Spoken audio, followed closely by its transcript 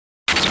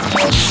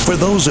For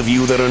those of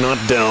you that are not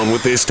down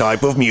with this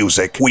type of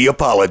music, we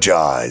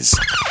apologize.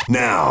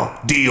 Now,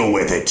 deal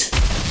with it.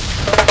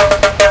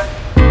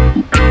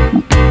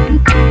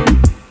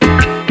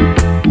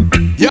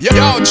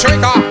 Yo,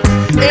 trigger.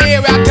 Hey,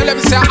 we are telling them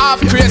say half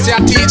crazy, I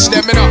teach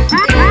them, you know.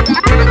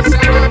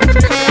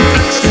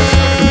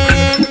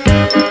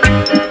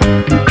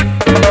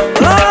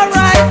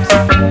 Alright,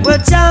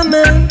 we're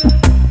jamming.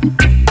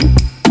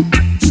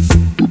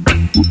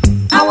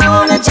 I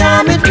wanna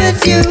jam it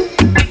with you.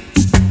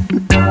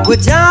 We're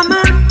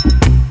jamming,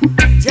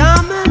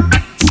 jamming,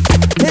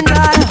 and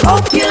I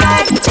hope you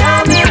like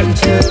jamming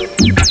too.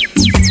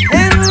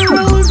 And the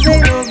rules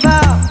ain't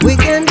about, we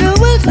can do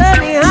it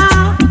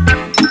anyhow.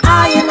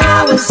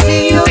 I will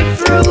see you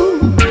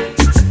through.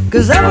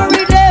 Cause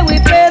every day we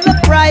pay the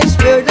price,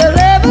 we're the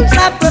level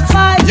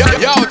sacrifice. Yo,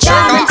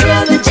 jamming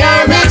till the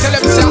jam is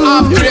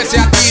through.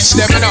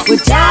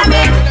 We're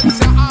jamming.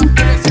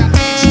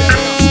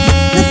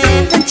 The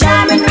thing that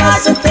jamming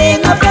was a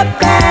thing of the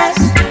past.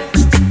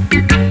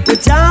 We're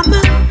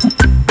jamming.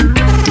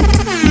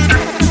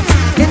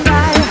 And I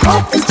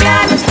hope this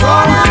jam is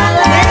gonna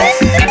last.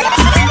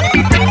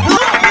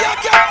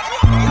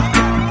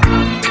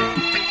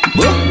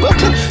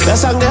 That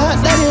song they hot,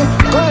 daddy.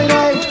 Going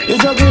right, you're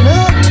juggling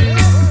hot.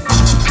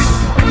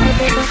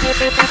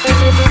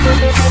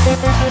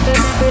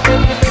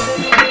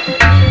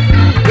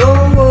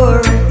 Don't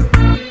worry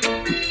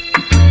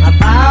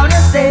about a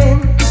thing.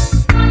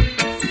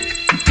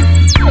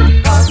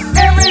 'Cause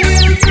every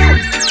little thing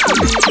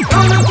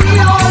gonna be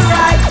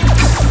alright.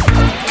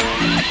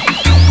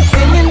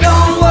 Singing,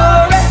 don't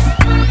worry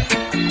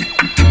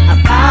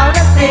about a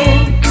thing.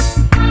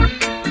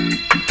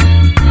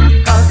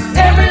 'Cause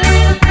every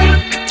little thing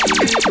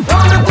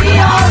gonna be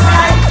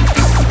alright.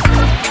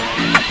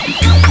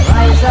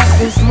 Rise up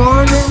this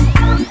morning,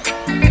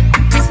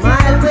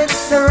 smile with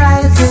the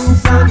rising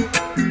sun.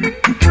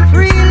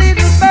 Three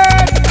little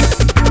birds,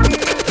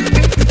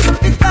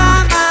 it's by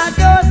my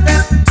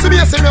doorstep. So me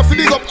say me have to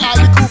big up all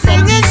the crew from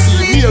DC,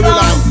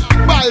 Maryland,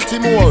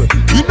 Baltimore.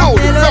 You know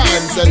the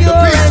fans and the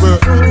people.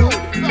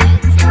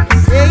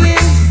 Saying,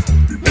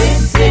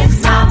 this is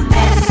my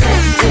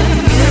message to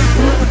you.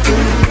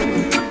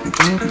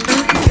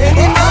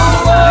 Singing, don't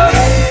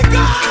worry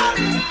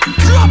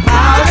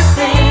about a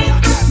thing.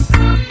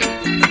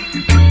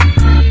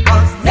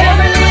 'Cause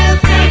every little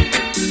thing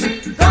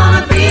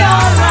gonna be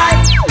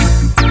alright.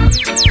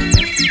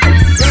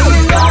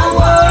 Singing, don't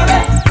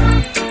worry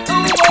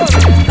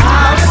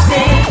about a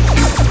thing.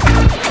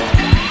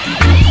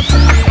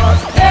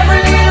 'Cause every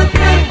little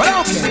thing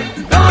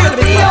gonna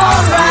be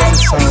alright.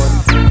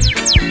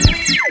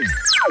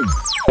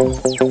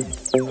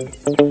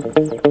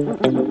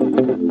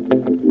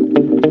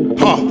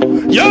 Huh.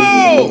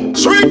 Yo,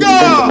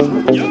 Trigger!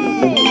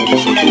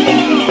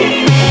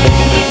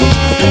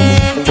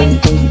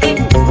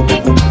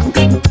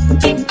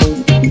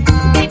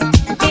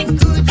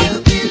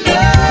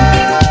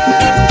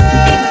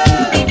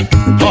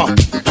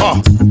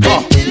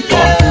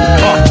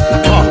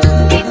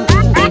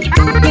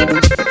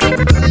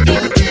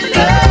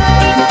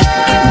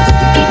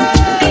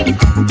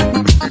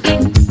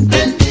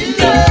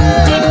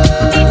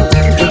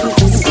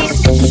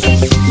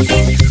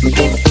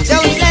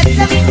 Don't let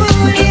them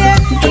fool you.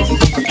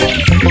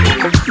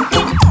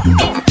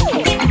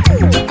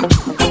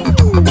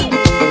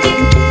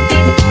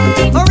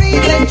 Or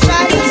even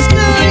try to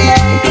school you.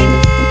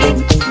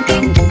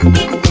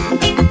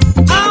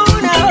 Oh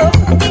no.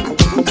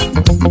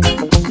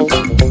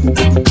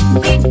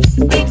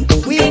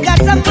 We've got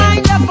to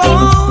mind our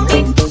own.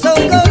 So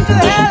go to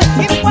hell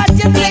if what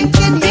you're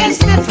thinking is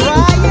not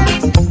right.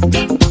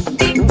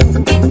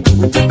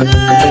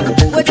 Love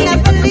would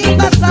never leave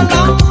us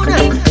alone.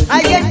 I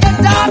in the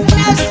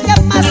darkness, you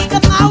must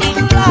come out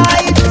the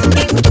light.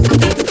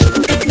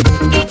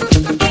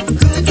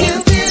 Could you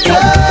be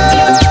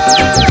loved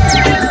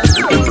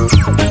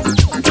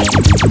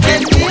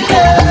and be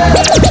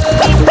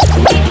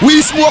loved? We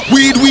smoke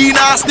weed, we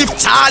not sniff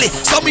Charlie.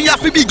 So me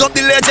have to big up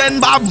the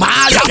legend Bob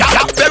Marley.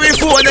 Very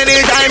phone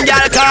anytime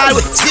y'all call.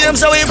 Same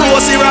so we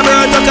bossy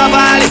Roberto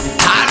Cavalli.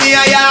 Call me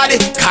a yardie,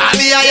 call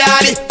me a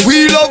yardie.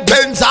 We love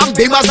Benz and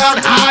Bimmers and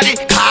Hardy.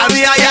 Call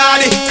me a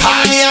yardie,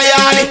 call me a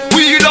yardie.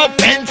 We love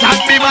Benz and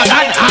Bimmers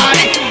and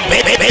Hardy.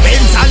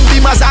 Benz and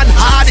Bimmers and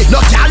Hardy. No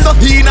can no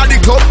in at the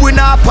club, we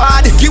not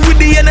party. Give with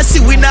the Hennessy,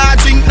 we not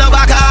drink no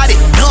Bacardi.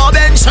 No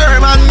Ben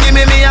Sherman, give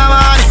me a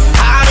money.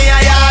 Call me a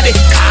yardie,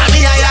 call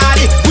me a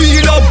yardie.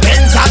 We love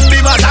Benz and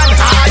Bimmers and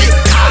Hardy.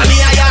 Call me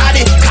a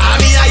yardie, call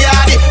me a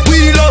yardie.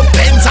 We love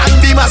Benz and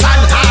Bimmers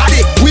and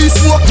Hardy. We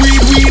smoke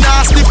weed, we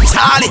not sniff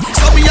Charlie.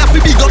 So me have to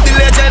big up the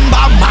legend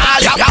Bob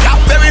Marley.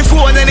 Very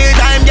phone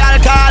anytime y'all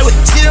call.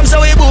 Same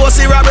so we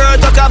bossy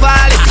Roberto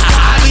Cavalli.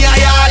 Call me a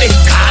yardie,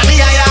 call me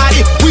a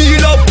yardie.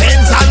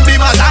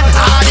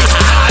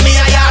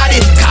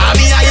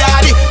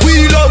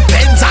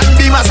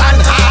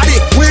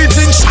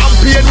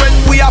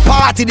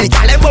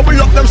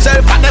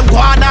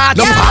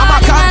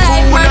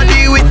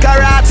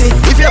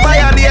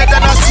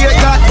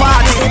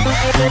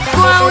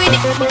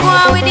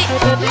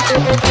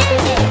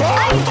 it.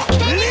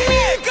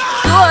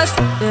 Toast.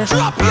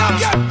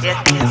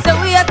 So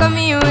we are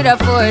coming here with a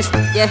force.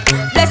 Yeah.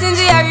 Blessings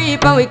we are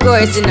reap and we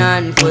coursing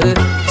on full.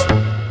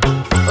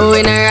 Oh,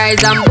 we no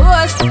rise and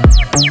boast.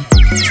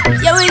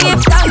 Yeah, we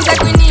give thanks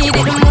like we need it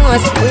the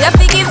most. We have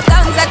to give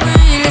thanks like we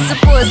really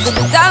supposed to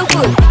be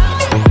thankful.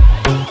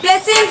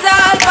 Blessings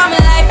all for my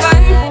life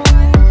and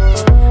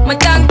my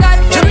thank God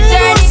for the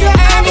journey. The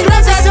earnings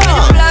are just for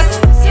the plus.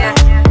 Yeah.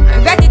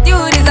 And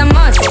gratitude is a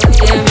must.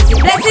 Yeah, me see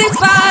blessings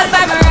fall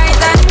by my right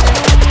hand.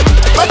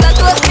 But I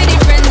toast to the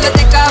friends that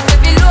take off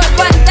every load.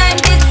 One time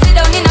did sit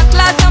down in a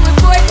class and we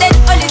poured that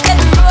only said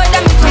the road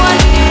and me go on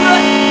to the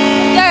road.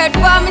 Third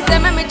for me say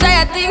me try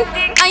a thing.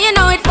 And you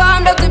know it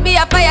formed up to be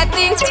a fire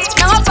thing.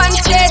 Now up on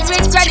stage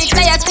with chronic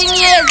try a thing.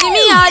 Yeah, see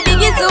me all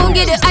diggy soon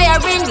get the higher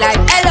ring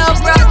like hello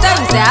brother.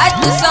 You say I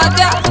just saw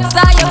ya.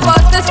 Saw your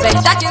poster,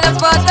 spectacular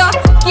photo.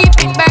 Keep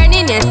it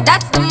burning, yes,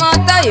 that's the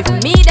motto. If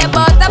me the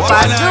butter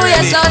pass through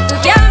your soul to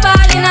get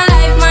ball in a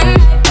life, man.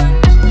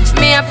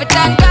 Me have to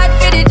thank God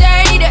for the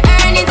journey. The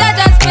earnings are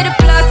just for the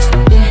plus.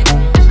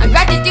 Yeah. And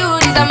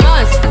gratitude is a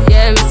must.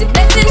 Yeah, me see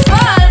blessings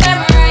fall by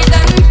my right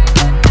hand.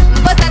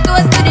 But I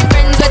toast to the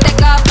friends we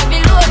take off every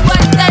load.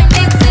 One time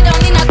they sit down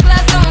in a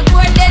class and we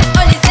poured that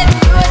only said the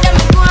road and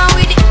me go on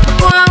with it,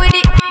 go on with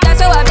it. That's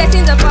how our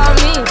blessings upon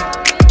me.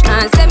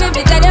 And say me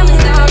be tell them the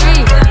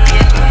story.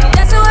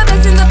 That's how our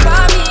blessings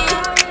upon me.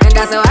 And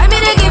that's how I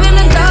made to give him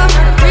the love.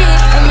 Breathe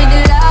and me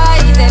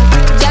delighted.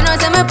 Jah know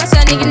say me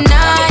passion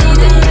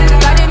ignited.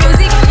 Got the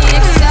music me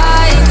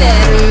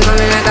excited.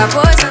 Coming like a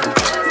potion.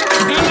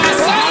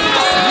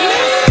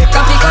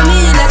 Coffee come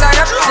in like a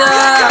raptor.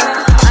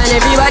 And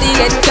everybody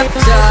get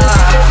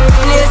captured.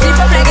 Play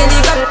sleep up like a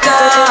helicopter.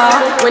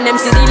 When them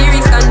see the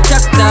lyrics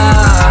constructor.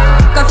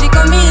 Coffee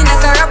come in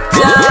like a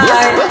raptor.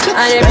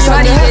 And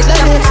everybody get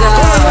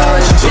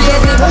captured. Play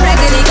sleep up like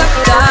a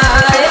helicopter.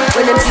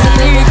 When them see the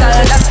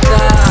lyrical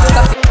doctor.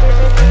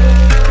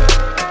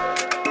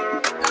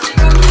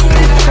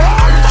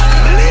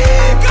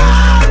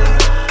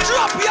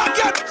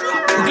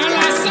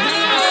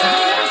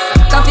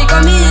 Coffee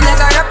come in like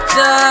a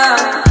raptor.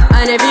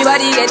 And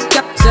everybody get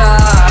captured.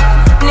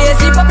 Play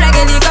sleep up like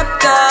a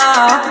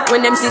helicopter.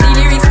 When them see the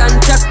lyrics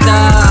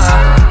constructor.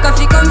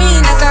 Coffee come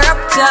in like a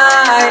raptor.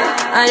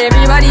 And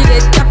everybody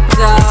get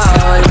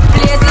captured.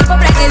 Play sleep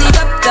up like a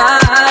helicopter.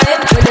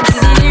 When them see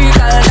the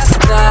lyrical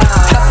doctor.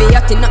 Coffee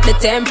acting up the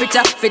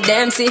temperature for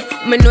them see.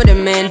 Me know the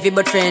man fi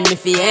but friend me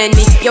fi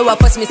enemy. Yo I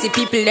fuss me see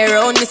people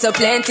around me so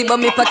plenty. But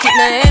me pocket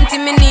na empty,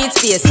 me need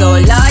space so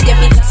large. Yeah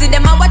me see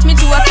them a watch me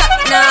to a clock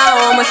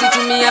now. Must see to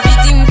me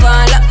everything for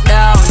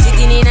lockdown.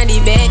 Sitting in a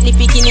the bed, ni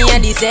picking in a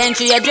the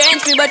century. I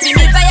drench me but me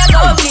fire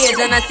go blaze.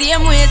 And I see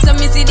him way so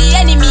me see the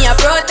enemy a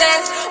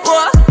protest.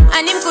 Whoa,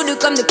 and him could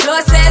come the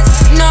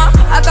closest. No,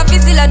 I can feel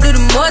still I do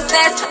the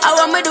mostest. I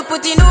want me to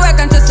put in the work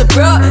and trust the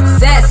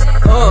process.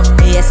 Oh,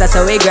 yes that's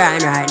how we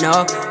grind right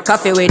now.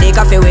 Coffee with it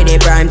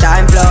prime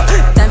time flow.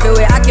 Time for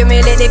we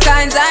accumulate the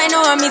kinds I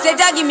know. Me say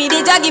Jah give me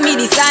the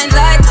signs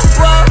like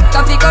whoa.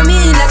 Coffee come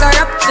in like a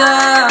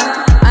raptor.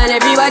 And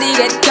everybody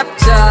get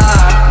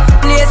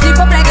captured. Play sleep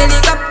up like a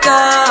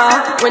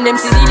helicopter. When them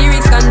see the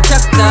lyrics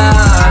constructor.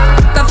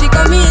 Coffee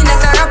come in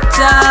like a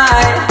raptor.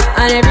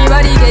 And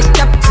everybody get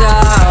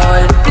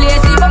captured. Play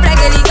sleep up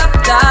like a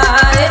helicopter.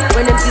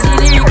 When them see the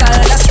lyrical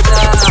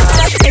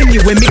doctor.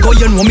 Anyway me go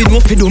you know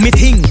fi do me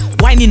thing.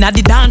 Whining at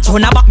the dance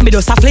on a back me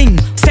just a fling.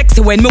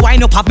 Sexy when me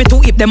wind up have me to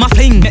hip them a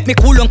fling. Make me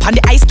cool on pan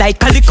the ice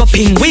like a lick up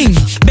ping wing.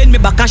 Bend me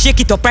back and shake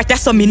it up right there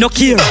so me no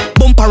care.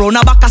 Bump around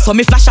a back so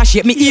me flash and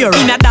shake me ear.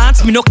 In a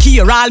dance me no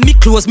care, all me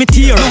close me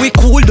tear. Do we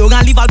cool down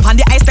and leave all pan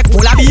the ice like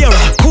polar beer.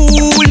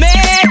 Cool me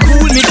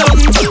down.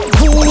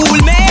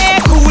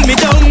 Cool me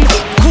down.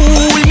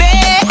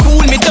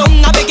 Cool me down.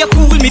 I beg you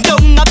cool me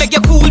down. I beg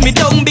you cool me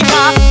down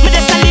because me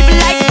just a live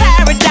like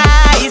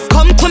paradise.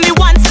 Come to me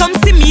once, come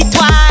see me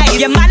twice.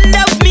 Your man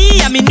love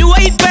me, and me know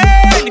it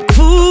burn.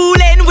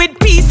 Cooling with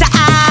peace of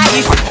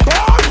ice.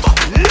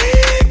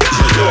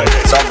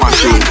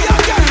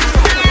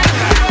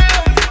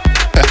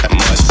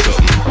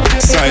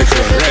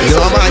 You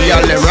know man,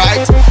 y'all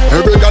right.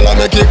 Every girl I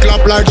make it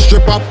clap like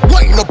stripper.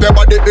 Wind up your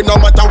body, it no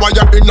matter what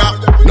you're in.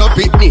 No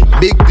picnic,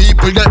 big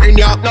people there in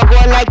ya. No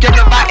boy like you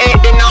never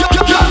ate enough.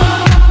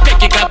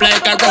 Make it clap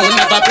like a round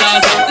of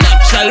applause.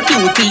 Natural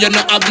beauty, you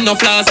no have no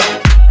flaws.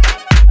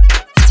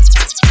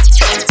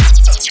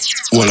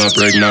 Well, a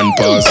pregnant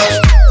pause.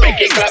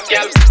 Make it clap,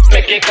 girl.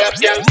 Make it clap,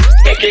 girl.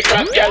 Make it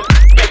clap, girl.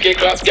 Make it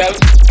clap, girl.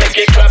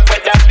 Make it clap,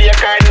 with that be a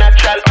kind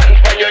natural. And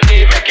for your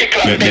knee, make it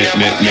clap. Make it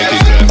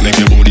clap, make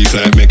your booty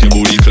clap, make your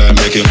booty clap,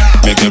 make your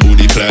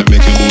booty clap,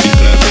 make your booty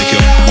clap,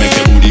 make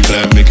your booty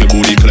clap, make your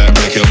booty clap,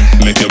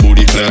 make your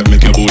booty clap,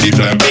 make your booty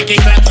clap. Make it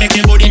clap, make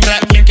your booty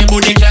clap, make your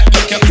booty clap,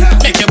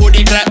 make your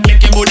booty clap, make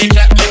your booty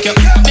clap,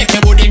 make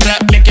your booty clap,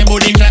 make your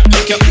booty clap,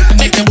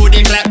 make your booty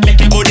clap, make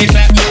your booty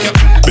clap.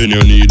 Bend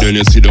your knee, then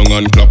you sit down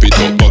and clap it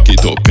up, back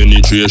it up.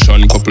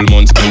 Penetration, couple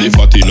months, belly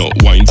fatting up.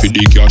 Wine for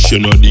the cash, you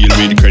no deal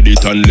with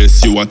credit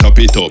unless you a top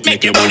it up.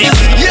 Make your booty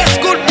clap. Yes,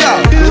 good girl.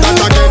 Do that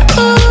again.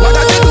 What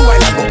did you do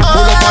while I go?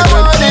 Pull up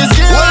again.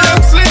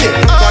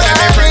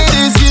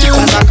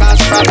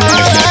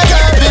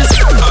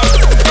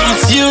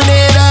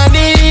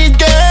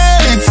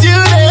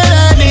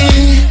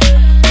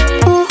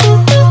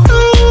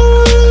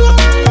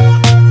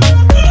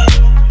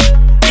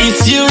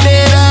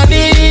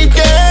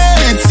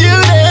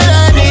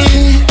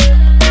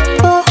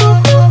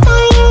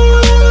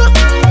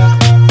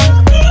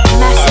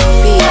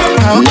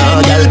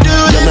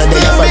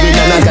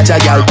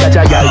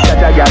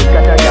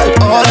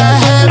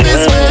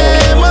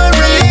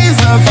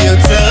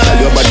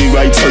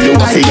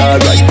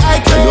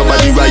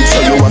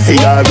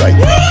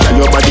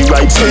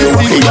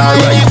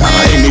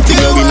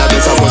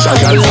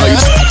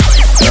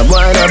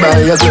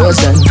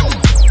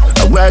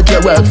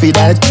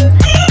 like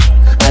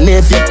that. And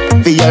if you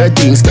feel your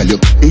things, tell you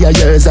your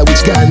yours are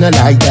which girl not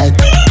like that.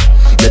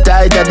 You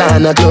tighter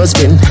than a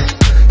clothespin.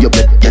 You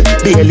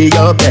barely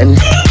open.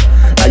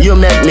 And you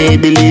make me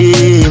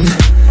believe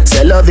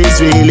say love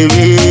is really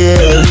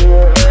real.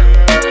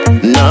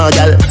 No,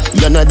 girl,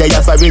 you know they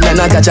are foreign and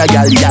I catch a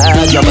girl,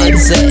 yeah, you man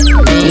say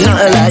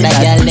nothing like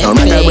that. No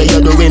matter what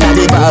you're doing, I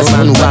the boss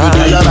man, want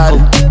your bad.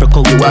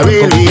 You a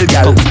real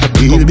girl,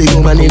 real big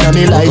woman in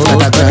my life,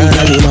 not a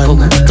cranny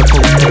man.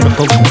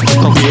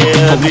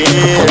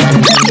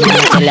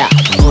 Yeah,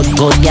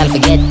 good girl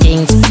forget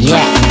things,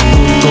 yeah.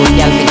 Good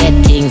girl forget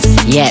things,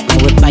 yeah.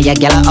 Me would buy a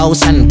girl a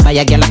house and buy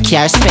a girl a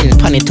car,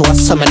 spend money to a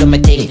summer do my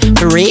thing.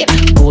 For real,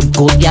 good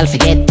girl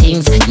forget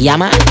things, yeah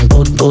man.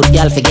 Good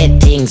girl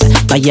forget things.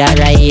 Buy a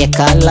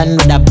acre land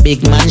with a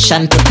big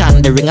mansion, put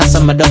on the ring of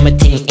summer do my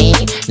thing.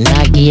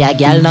 Nah give a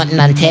girl nothing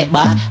and take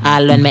back.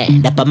 All when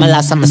me, that put my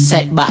last I'm a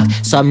setback.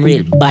 Some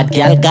real bad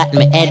girl got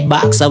me head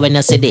back. So when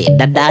you see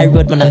that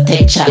road when I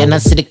take shot, you know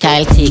see the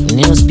Kyle take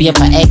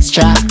newspaper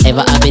extra.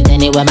 Ever have it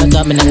anywhere me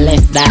go me no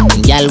left that.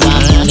 Girl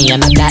want money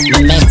and I got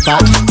me make for.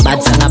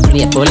 Bad song I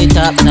play, pull it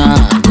up now.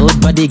 Good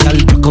body girl,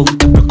 good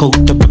body girl,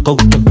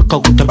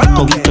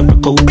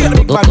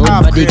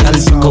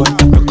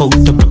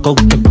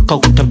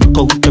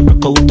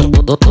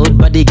 good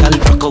body girl,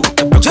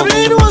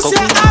 Jamaican was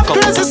say I'm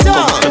crazy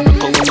song.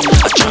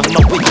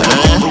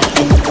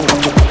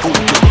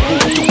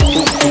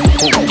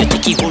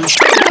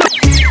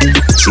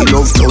 She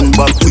love turn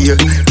back queer.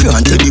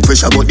 Can't tell the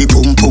pressure but the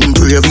pum pum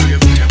brave.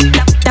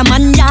 The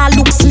man ya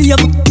look slave.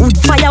 Wood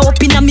fire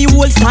up in a me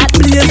whole start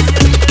blaze.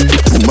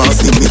 Boom off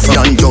me if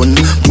and done.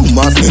 Boom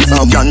off me if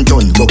and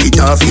done. Bucket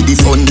off with the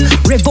fun.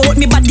 Revolt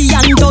me body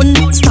and done.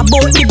 Stab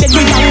out me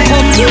belly and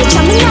come.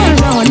 Future me all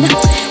run.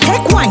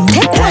 Take wine,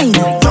 take wine.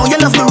 Now you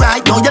love the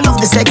ride, now you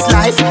love the sex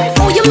life.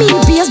 Oh you mean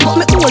bass but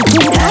me all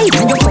too tight.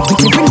 And you fuck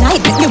it every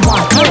night. Make me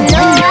walk out. No,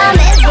 I'm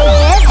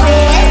every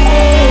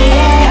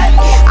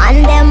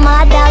and them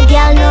other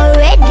girl no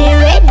ready,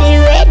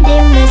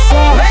 me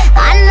say.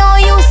 I know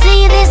you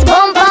see this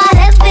bumper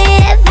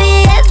heavy,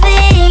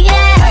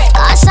 yeah.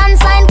 Caution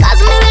sign,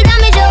 cause me will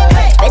damage you.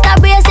 Better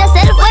brace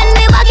yourself when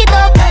me back it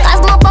up.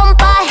 Cause my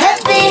bumper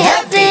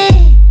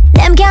heavy.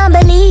 Them can't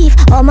believe,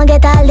 I'ma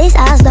get all this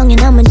ass down in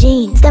my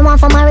jeans. Them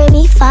want for marry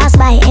me fast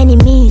by any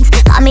means.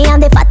 Call me on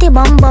the fatty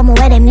bum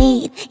where them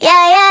need.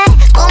 Yeah,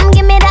 come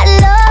give me that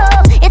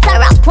love. It's a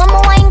rap when my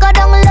wine go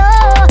down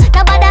low.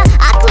 Nobody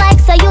act like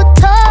so you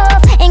tough.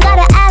 Ain't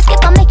gotta ask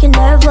if I make you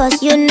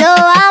nervous. You know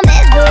I'm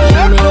every,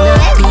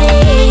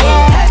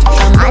 yeah.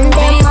 And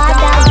them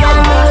other girl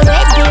no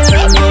ready,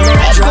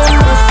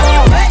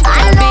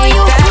 I know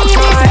you see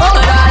this,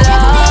 but I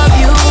love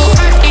you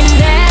in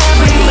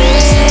every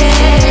way.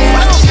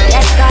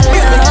 Yes, I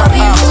love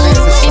you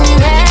in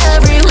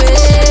every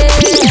way.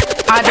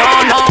 I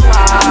don't know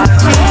why.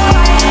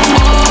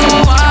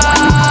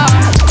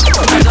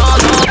 I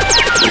don't know.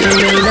 You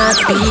may not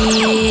be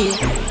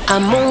a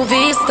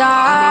movie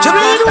star. You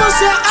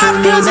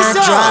may not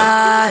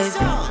drive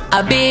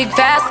a big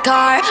fast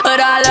car, but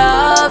I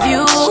love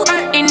you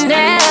in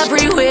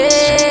every way.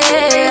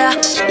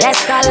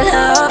 Yes, I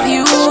love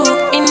you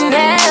in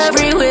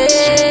every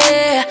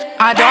way.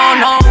 I don't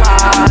know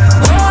why.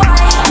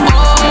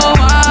 Oh,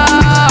 why?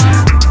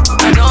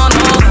 I don't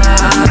know why.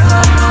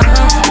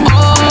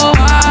 Oh,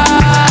 why?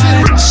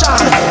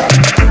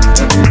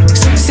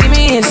 See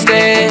me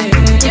instead.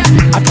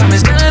 I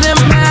promise none of them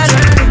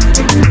matter.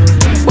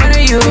 What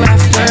are you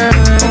after?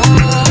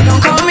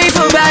 Don't call me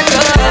for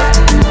backup.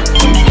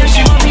 If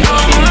you want me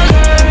on my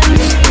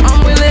nerves, I'm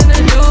willing to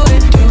do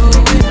it.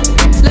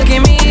 Look at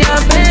me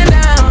up and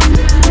down,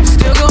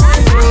 still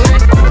going through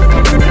it.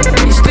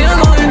 You still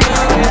going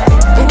through it.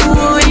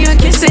 Ooh, you're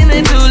kissing the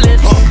two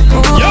lips.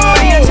 Ooh,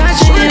 you're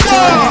touching it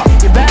too.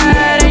 You're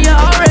bad and you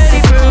already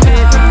prove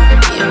it.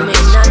 You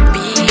may not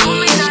be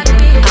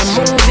a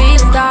movie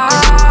star.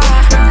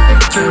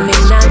 You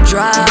may not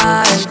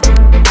drive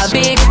a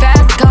big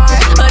fast car,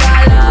 but I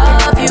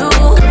love you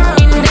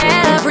in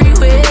every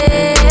way.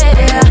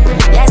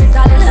 Yes,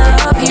 I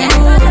love you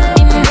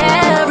in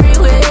every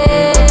way.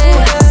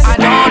 I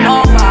don't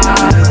know why.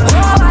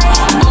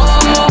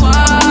 Oh,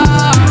 why?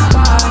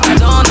 I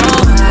don't know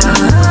why.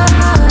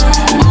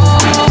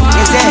 Oh,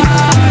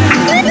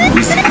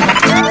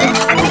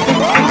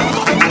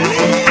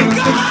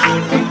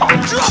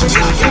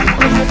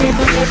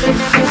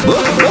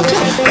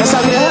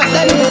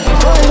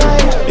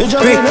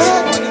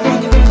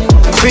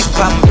 brick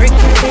pam brick,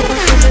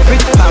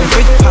 brick pam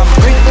brick pam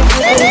brick,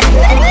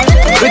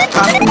 brick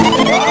pam.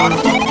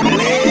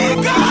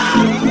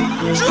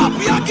 Drop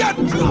me again.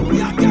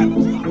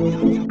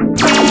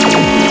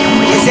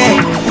 You say?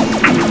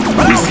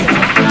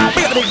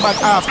 Big man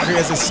half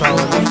crazy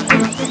sound.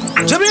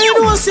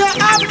 Jamaican was say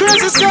half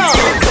crazy sound.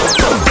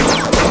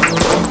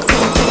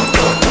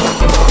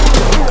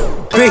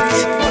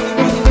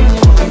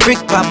 Brick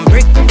pam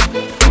brick,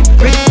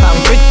 brick pam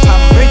brick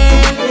pam brick,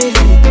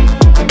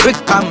 brick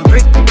pam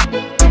brick,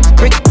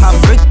 brick pam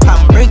brick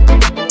pam brick.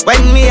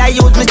 When me I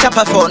use Mr.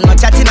 chopper phone, no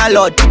chat in a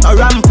load. No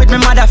ramp with me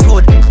mother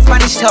food.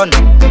 Spanish town,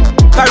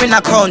 foreign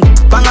account,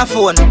 bang a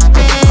phone,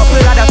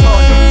 couple other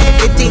phone.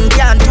 Everything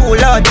can too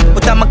loud,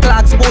 but I'm a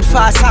clocks boot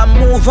fast and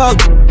move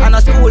out. On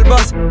a school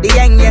bus, the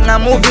young I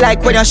move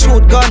like when you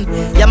shoot gun.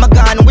 Yeah, my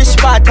gun, which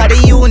part of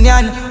the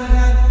union?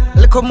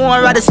 Look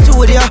more at the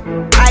studio.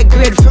 High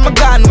grade from a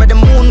gun where the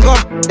moon go.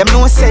 Them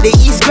no say the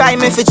east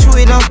crime if it's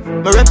true enough.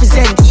 Me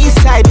represent east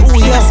side, ooh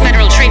yeah. The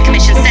Federal Trade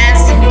Commission says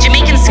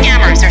Jamaican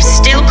scammers are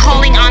still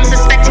calling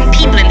unsuspecting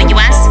people in the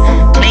US,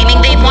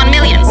 claiming they've won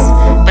millions,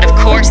 but of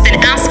course then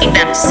asking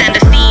them to send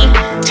a fee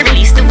to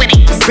release the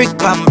winnings. Brick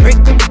pam brick,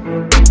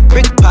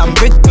 brick pam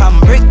brick pam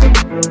brick,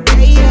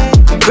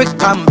 brick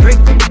pam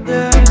brick,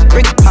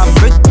 brick pam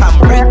brick pam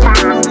brick,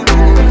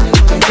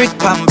 brick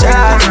pam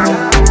brick,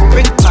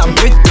 brick pam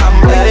brick pam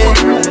brick,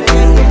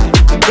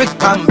 brick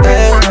pam brick.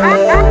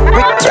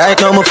 Right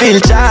now me feel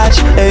charged,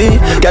 hey.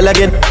 Girl I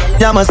get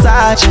a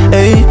massage,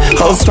 hey.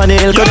 House from the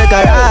hill go the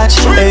garage,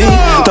 hey.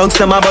 Tongues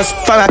to my bus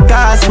for a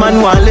cast,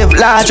 man want live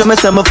large. Me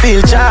say me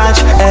feel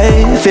charged,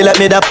 hey. Feel like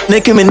me that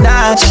Nicki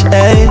Minaj,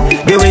 hey.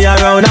 Give me a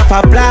round of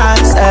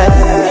applause,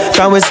 hey.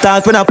 From we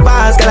start when I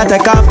pass, girl I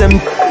take off them.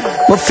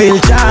 Me feel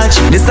charged.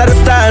 This is the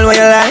style where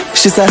you like.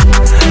 She said,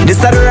 this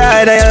is the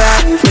ride that you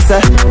like. Me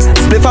say,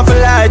 split off a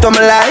light on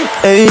my light,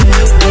 hey.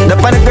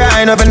 Up on the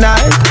grind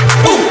overnight.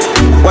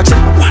 Watch it,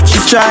 watch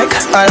it strike,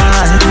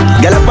 alright.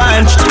 Girl a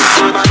punch,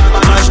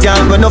 punch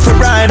gang, but no for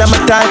ride. I'm a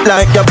type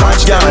like your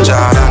punch gang.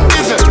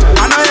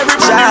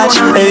 Charge,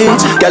 hey.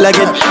 Girl I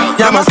get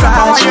your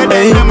massage,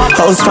 hey.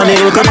 House from the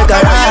hill, come to the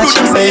garage,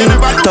 hey.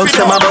 Talks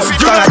to my bus,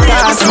 for a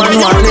cast, man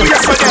want live.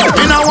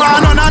 Me no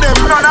want none of them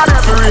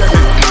for real.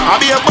 I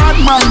be a bad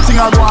man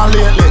thing I go on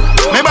lately.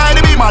 Me buy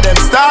the beam of them,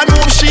 start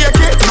move shake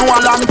it. No a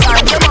long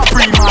time, them a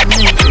free man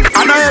me.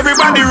 I know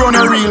everybody run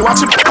a reel, watch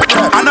it.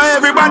 I know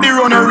everybody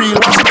run a reel,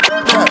 watch it.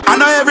 I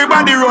know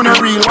everybody run a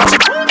reel, watch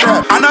it.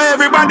 I know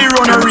everybody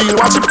run a reel,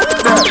 watch it.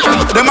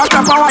 Them a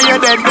clap when you're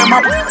dead, them a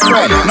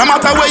sweat. No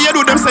matter where you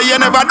do, them say you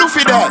never do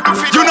for that.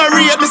 You no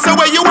rate me, say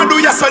what you want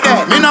do yesterday.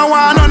 Me no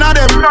want none of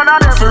them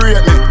for rate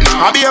me.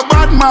 I be a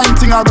bad man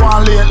thing I go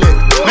on lately.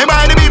 Me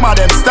buy the beam of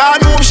them,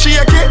 start move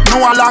shake it. No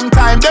a long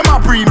time, them a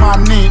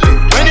pre-man neatly.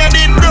 When you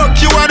did broke,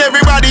 you and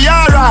everybody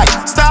alright.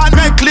 Start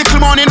make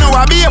little money, now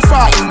I be a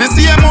fight. The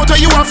same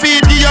motor you a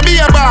feed, give you be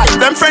a buy.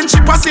 Them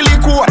friendship a silly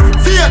code,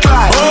 fake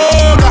life.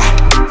 Oh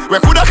God, we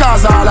coulda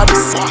cause all of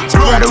this.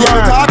 Spread the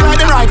word, talk like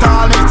the right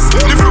all mix.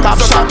 The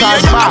fruits of the beer,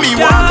 you and me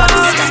want of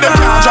this. Them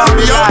can't jump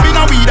me up in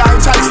a weed eye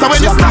chalice. So when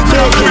you stack it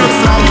up, you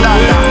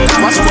like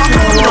that. Watch you walk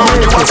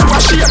around, you watch you a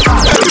shake.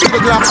 The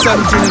Glock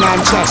 17 in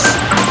on chest.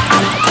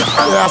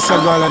 Yeah, so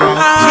go like that.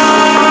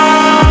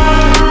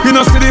 You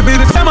know, see the beat,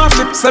 it's a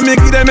flip. So me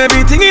give them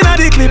everything in a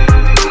the clip.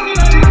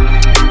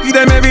 Give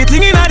them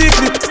everything in a the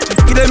clip.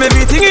 Give them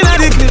everything in a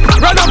the clip.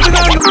 Run up and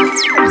down.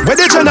 Where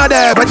the Jenna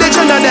there? Where the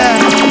Jenna there?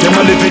 Them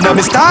a living on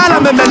me style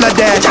and me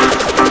melody.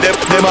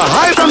 Them a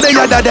high from the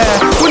yada there.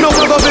 Who know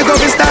what go big up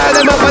his style?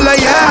 Them a follow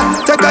yeah.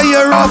 Take a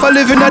year off, a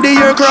living at the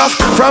aircraft.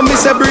 From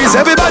Mr. Breeze,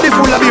 everybody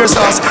full of beer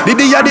sauce. The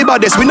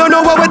baddest, we don't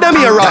know what with them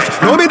here off.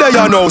 No me there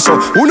you know, so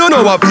who don't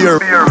know what beer?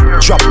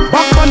 Drop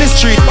back on the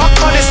street, back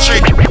on the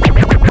street.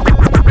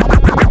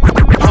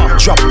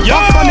 Drop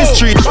back on the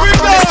street,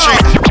 back on the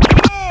street.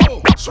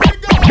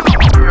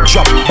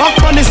 Drop back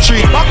on the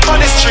street, back on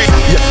the street.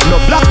 Yeah, no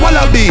black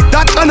wallaby,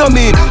 that I know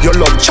me. You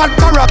love chat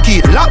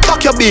parakeet, lock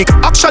back your beak.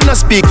 Action and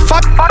speak,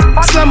 fat,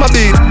 slam a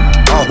beat.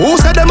 Who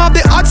said them have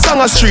the hot song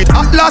on street?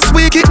 At last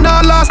week, it now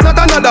last, not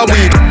another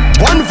week.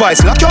 One voice,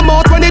 lock your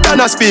mouth when it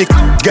done a speak.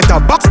 Get a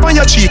box on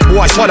your cheek,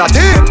 boy, what a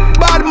thing.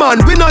 Bad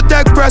man, we not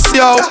take press,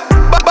 yo.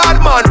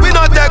 Bad man, we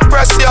not take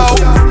press, yo.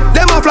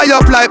 Them a fly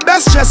up like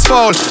best chest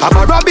fall. I'm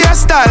a Robbie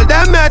style,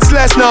 them meds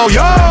less now,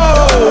 yo.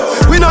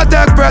 We not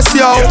take press,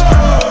 yo.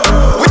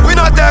 We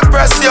not take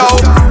press, yo.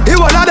 He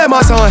one of them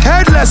a some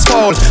headless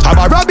fall. I'm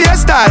a Robbie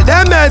style,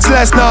 them meds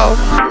less now.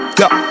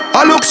 Yeah,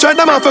 I look straight,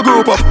 them off a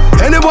group up.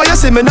 Any boy you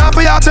see me now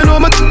for you to know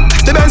me.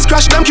 The Benz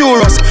crash, them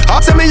curious.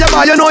 Ask me you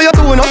buy, you know you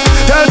too enough.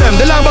 Tell them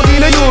the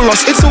Lamborghini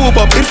Euros. It's soup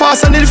up, it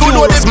fast and it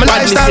furious. My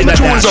lifestyle, me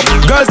tunes up.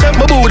 Girls, them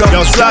my boot up.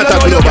 Yo, slaughter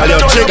global,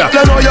 yo, trigger.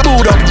 You know you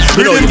boot up.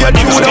 You didn't get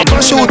chewed up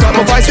and shoot up.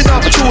 My voice is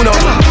off a tune up.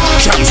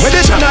 Where the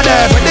Jenna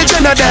there? Where the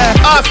Jenna there?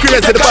 Half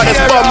crazy, the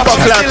baddest bumper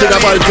clock in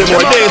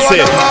Baltimore. They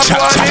say,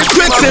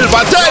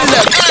 Quicksilver, tell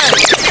them.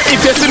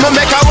 If you see me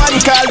make a one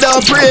call,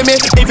 don't pray me.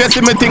 If you see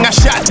me think a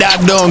shot,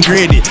 that don't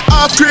greedy.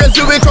 Half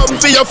crazy, we come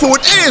for your food.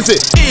 Easy,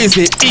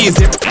 easy,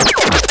 easy.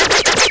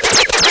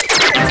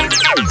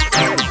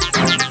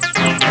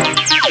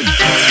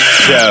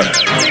 Yeah.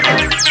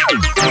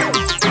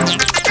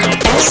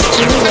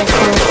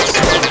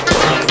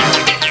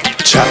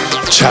 Chop,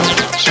 chop,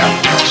 chop,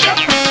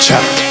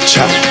 chop,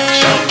 chop,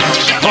 chop.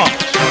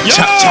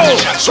 Yo,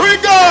 we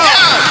go.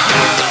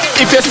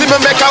 If you see me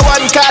make a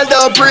one call,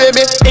 don't pray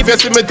me. If you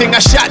see me think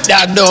a shot,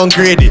 that don't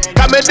greedy.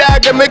 Come a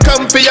dog and me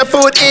come for your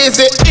food.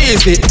 Easy,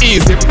 easy,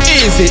 easy,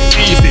 easy,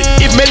 easy.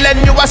 If me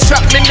lend you a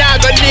strap, me nah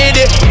gon' need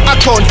it.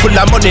 Account full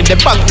of money, the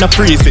bank no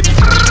freeze it.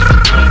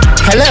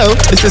 Hello,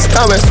 this is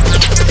Thomas.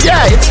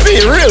 Yeah, it's me,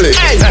 really.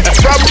 Hey,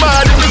 from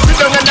Marley, we sit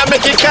down and I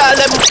make it call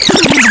them.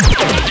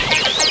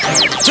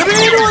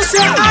 Jamaican will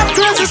say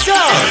after the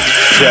song.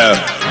 Yeah.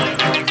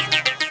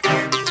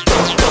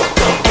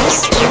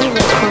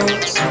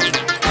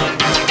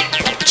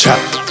 Chop,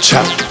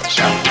 chop,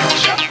 chop,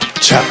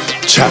 chop,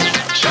 chop,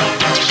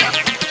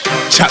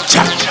 chop,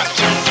 chop.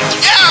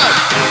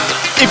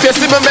 If you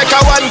see me make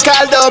a one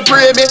call, don't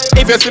pray me.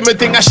 If you see me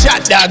think a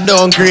shot down,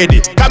 don't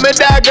greedy. Come me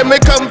dog and me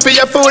come for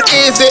your food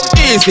easy,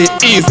 easy,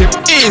 easy,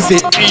 easy,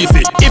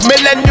 easy. If me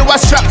lend you a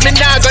strap, me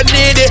nah gon'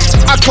 need it.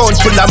 Account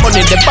full of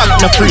money, the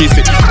bank no freeze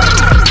it.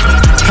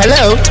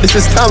 Hello, this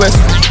is Thomas.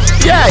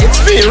 Yeah,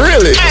 it's me,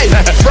 really. Hey,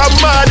 from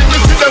Marley,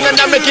 we sit down and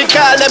I make it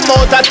call them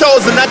out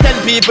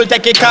 1,010 people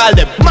take it call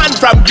them. Man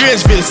from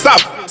Grangeville,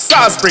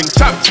 South Spring,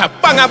 chop chop,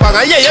 banga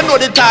banga, yeah, you know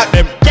the talk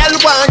them. Girl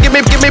one, give me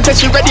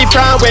she ready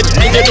from when.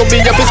 And you know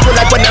me up in school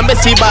like when I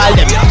messy ball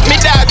them. Me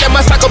dog them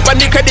a stack up on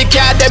the credit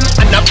card them.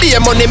 And I pay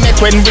money make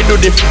when we do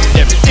the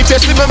them. If you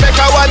see me make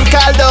a one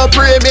call, don't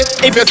pray me.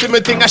 If you see me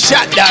think a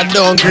shot down,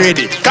 don't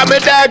greedy. Come me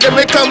dog and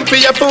me come for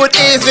your food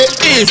easy,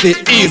 easy,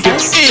 easy,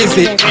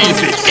 easy,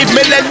 easy. If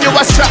me lend you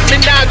a strap,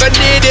 me nah gon'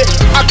 need it.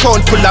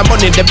 Account full of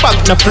money, the bank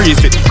no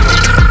freeze it.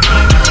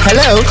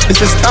 Hello,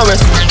 this is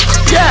Thomas.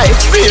 Yeah,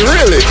 it's me,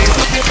 really.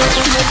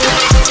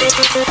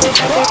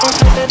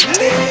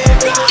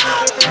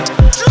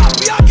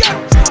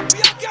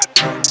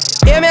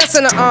 Yeah, me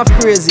say not half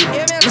crazy.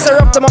 Mr.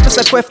 Rough them up,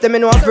 Mr. Quiff them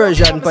in one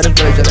version, but the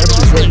version I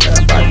present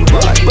a bad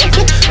boy.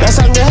 That's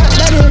on the hot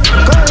daddy.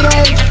 Go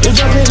right, you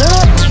jumping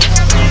up.